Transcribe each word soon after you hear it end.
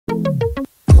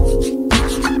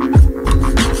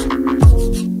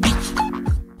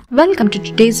Welcome to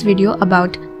today's video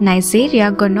about Neisseria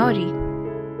gonorrhoea.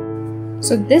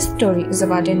 So this story is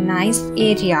about a nice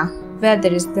area where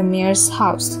there is the mayor's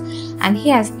house and he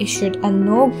has issued a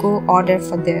no-go order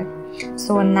for there.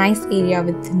 So a nice area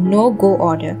with no-go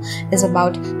order is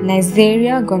about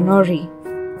Neisseria gonorrhoea.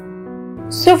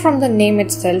 So from the name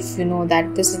itself, you know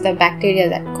that this is the bacteria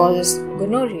that causes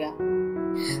gonorrhea.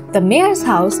 The mayor's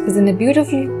house is in a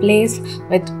beautiful place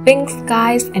with pink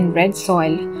skies and red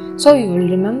soil. So you will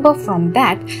remember from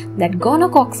that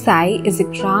gonococci is a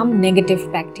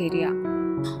gram-negative bacteria.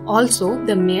 Also,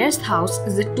 the mayor's house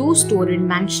is a two-storied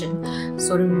mansion.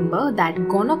 So remember that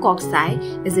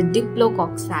gonococci is a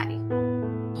diplococci.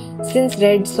 Since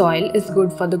red soil is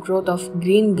good for the growth of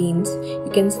green beans,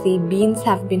 you can see beans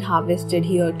have been harvested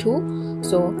here too.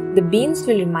 So the beans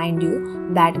will remind you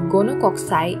that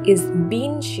gonococci is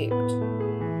bean-shaped.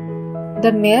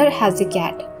 The mayor has a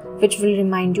cat, which will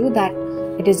remind you that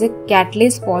it is a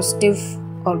catalase positive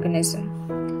organism.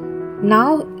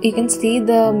 Now you can see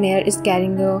the mayor is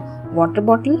carrying a water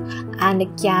bottle and a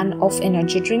can of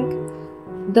energy drink.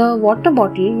 The water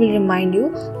bottle will remind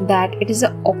you that it is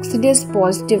an oxidase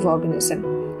positive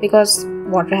organism because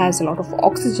water has a lot of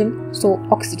oxygen, so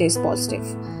oxidase positive.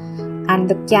 And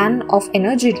the can of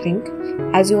energy drink,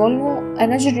 as you all know,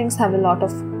 energy drinks have a lot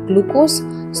of glucose,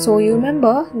 so you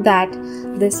remember that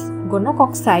this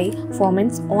gonococci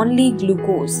ferments only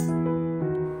glucose.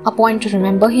 A point to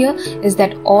remember here is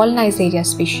that all Neisseria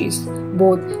species,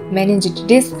 both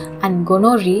meningitidis and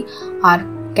gonorrhoea, are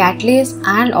catalase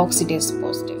and oxidase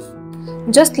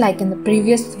positive. Just like in the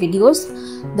previous videos,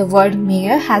 the word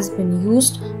mayor has been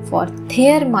used for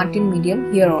Thayer Martin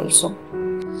medium here also.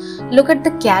 Look at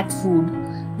the cat food.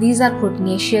 These are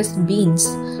proteinaceous beans,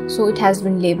 so it has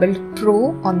been labeled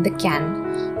pro on the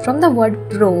can. From the word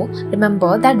pro,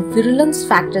 remember that virulence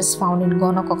factors found in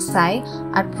gonococci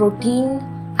are protein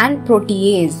and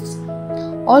protease.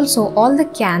 Also, all the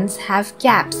cans have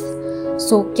caps,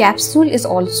 so capsule is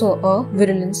also a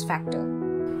virulence factor.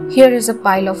 Here is a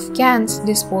pile of cans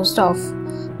disposed of.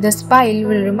 This pile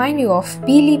will remind you of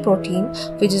pili protein,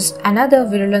 which is another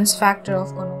virulence factor of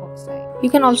gonococci. You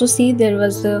can also see there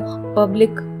was a public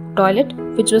toilet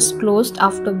which was closed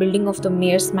after building of the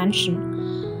mayor's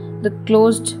mansion. The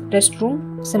closed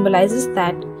restroom symbolizes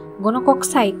that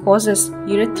gonococci causes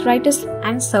urethritis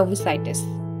and cervicitis.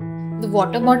 The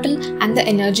water bottle and the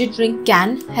energy drink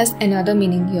can has another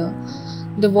meaning here.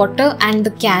 The water and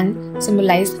the can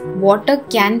symbolize water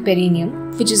can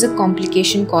perineum, which is a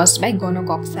complication caused by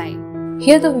gonococci.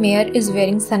 Here the mayor is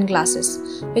wearing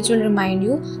sunglasses, which will remind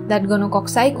you that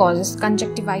gonococci causes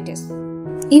conjunctivitis.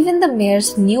 Even the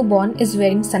mayor's newborn is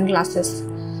wearing sunglasses,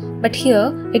 but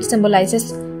here it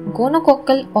symbolizes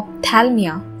gonococcal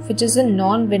ophthalmia, which is a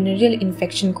non-venereal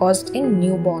infection caused in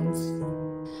newborns.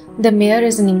 The mayor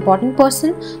is an important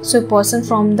person, so a person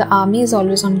from the army is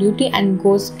always on duty and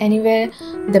goes anywhere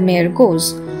the mayor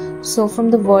goes. So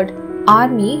from the word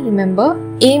army, remember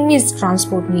AIM is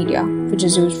transport media, which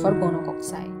is used for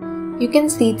gonococci. You can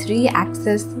see three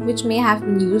axes which may have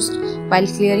been used while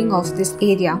clearing of this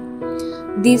area.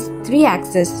 These three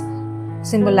axes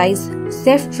symbolize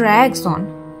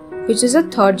ceftriaxone, which is a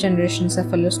third generation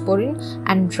cephalosporin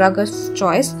and drugger's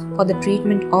choice for the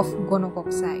treatment of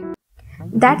gonococci.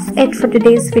 That's it for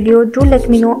today's video. Do let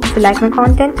me know if you like my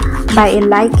content by a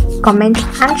like, comment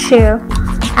and share.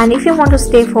 And if you want to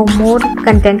stay for more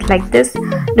content like this,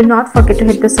 do not forget to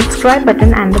hit the subscribe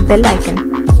button and the bell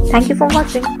icon. Thank you for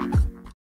watching.